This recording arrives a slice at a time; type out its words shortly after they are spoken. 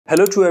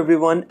Hello to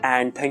everyone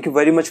and thank you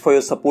very much for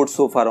your support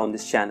so far on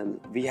this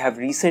channel. We have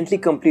recently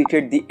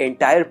completed the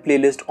entire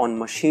playlist on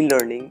machine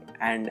learning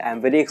and I'm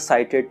very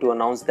excited to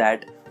announce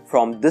that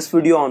from this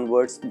video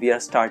onwards, we are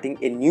starting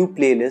a new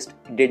playlist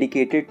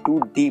dedicated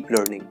to deep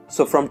learning.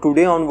 So from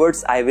today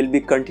onwards, I will be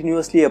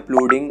continuously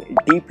uploading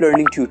deep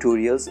learning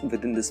tutorials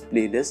within this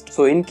playlist.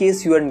 So in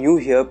case you are new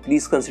here,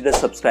 please consider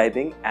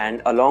subscribing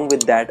and along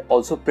with that,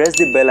 also press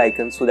the bell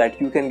icon so that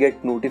you can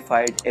get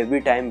notified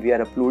every time we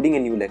are uploading a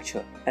new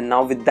lecture. And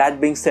now with that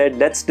being said,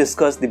 let's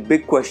discuss the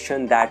big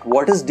question that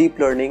what is deep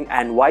learning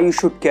and why you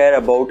should care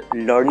about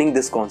learning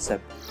this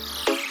concept.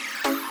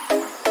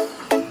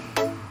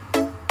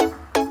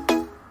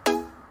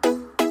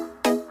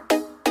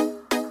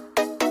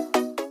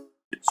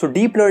 So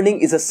deep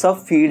learning is a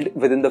subfield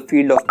within the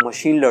field of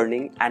machine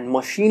learning, and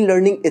machine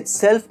learning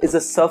itself is a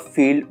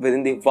subfield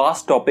within the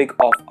vast topic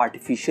of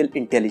artificial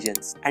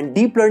intelligence. And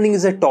deep learning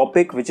is a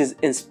topic which is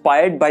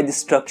inspired by the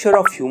structure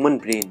of human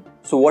brain.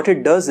 So what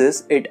it does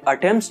is it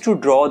attempts to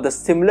draw the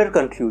similar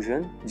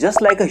conclusion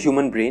just like a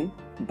human brain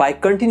by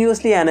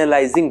continuously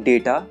analyzing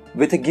data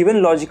with a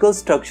given logical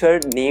structure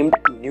named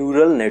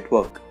neural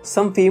network.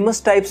 Some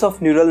famous types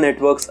of neural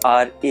networks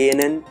are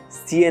ANN,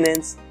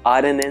 CNNs,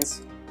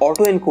 RNNs,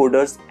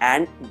 autoencoders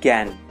and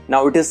GAN.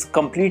 Now it is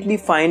completely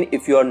fine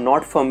if you are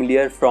not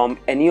familiar from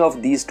any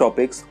of these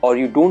topics or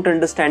you don't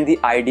understand the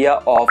idea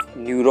of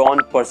neuron,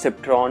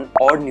 perceptron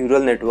or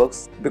neural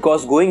networks,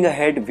 because going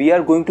ahead we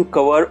are going to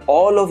cover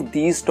all of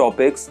these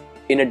topics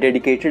in a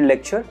dedicated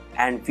lecture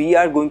and we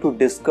are going to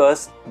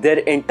discuss their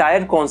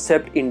entire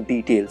concept in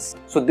details.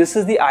 So this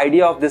is the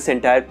idea of this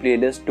entire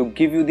playlist, to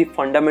give you the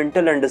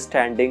fundamental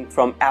understanding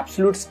from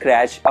absolute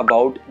scratch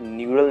about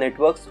neural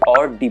networks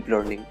or deep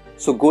learning.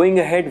 So going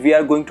ahead, we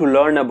are going to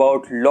learn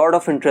about a lot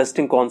of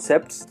interesting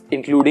concepts,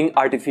 including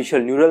artificial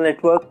neural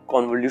network,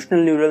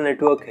 convolutional neural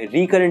network,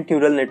 recurrent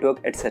neural network,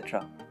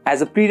 etc.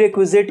 As a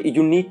prerequisite,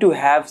 you need to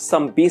have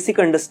some basic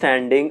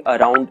understanding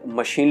around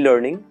machine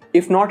learning.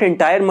 If not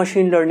entire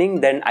machine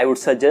learning, then I would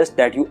suggest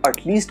that you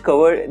at least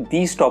cover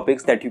these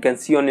topics that you can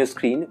see on your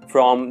screen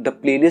from the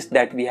playlist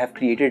that we have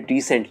created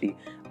recently.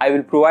 I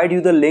will provide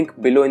you the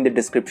link below in the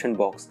description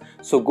box.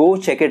 So go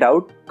check it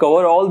out,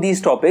 cover all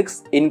these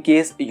topics in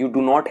case you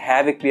do not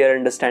have a clear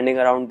understanding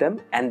around them,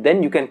 and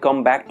then you can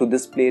come back to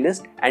this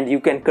playlist and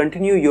you can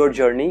continue your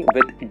journey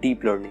with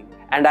deep learning.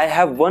 And I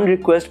have one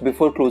request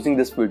before closing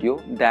this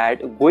video,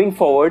 that going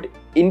forward,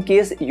 in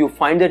case you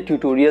find the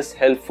tutorials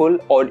helpful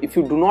or if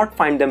you do not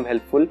find them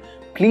helpful,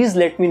 please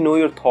let me know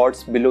your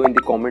thoughts below in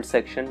the comment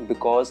section,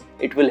 because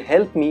it will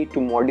help me to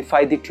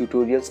modify the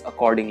tutorials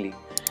accordingly.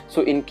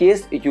 So in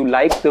case you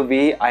like the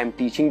way I am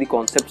teaching the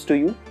concepts to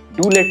you,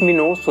 do let me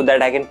know so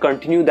that I can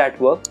continue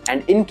that work.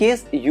 And in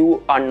case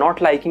you are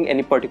not liking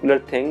any particular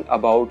thing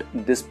about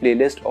this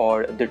playlist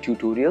or the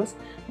tutorials,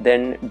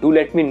 then do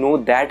let me know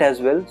that as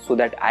well so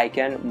that I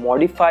can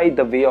modify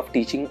the way of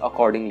teaching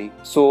accordingly.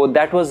 So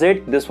that was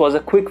it. This was a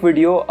quick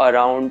video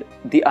around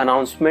the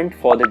announcement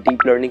for the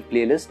deep learning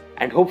playlist,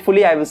 and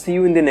hopefully I will see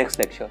you in the next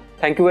lecture.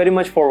 Thank you very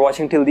much for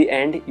watching till the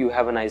end. You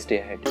have a nice day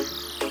ahead.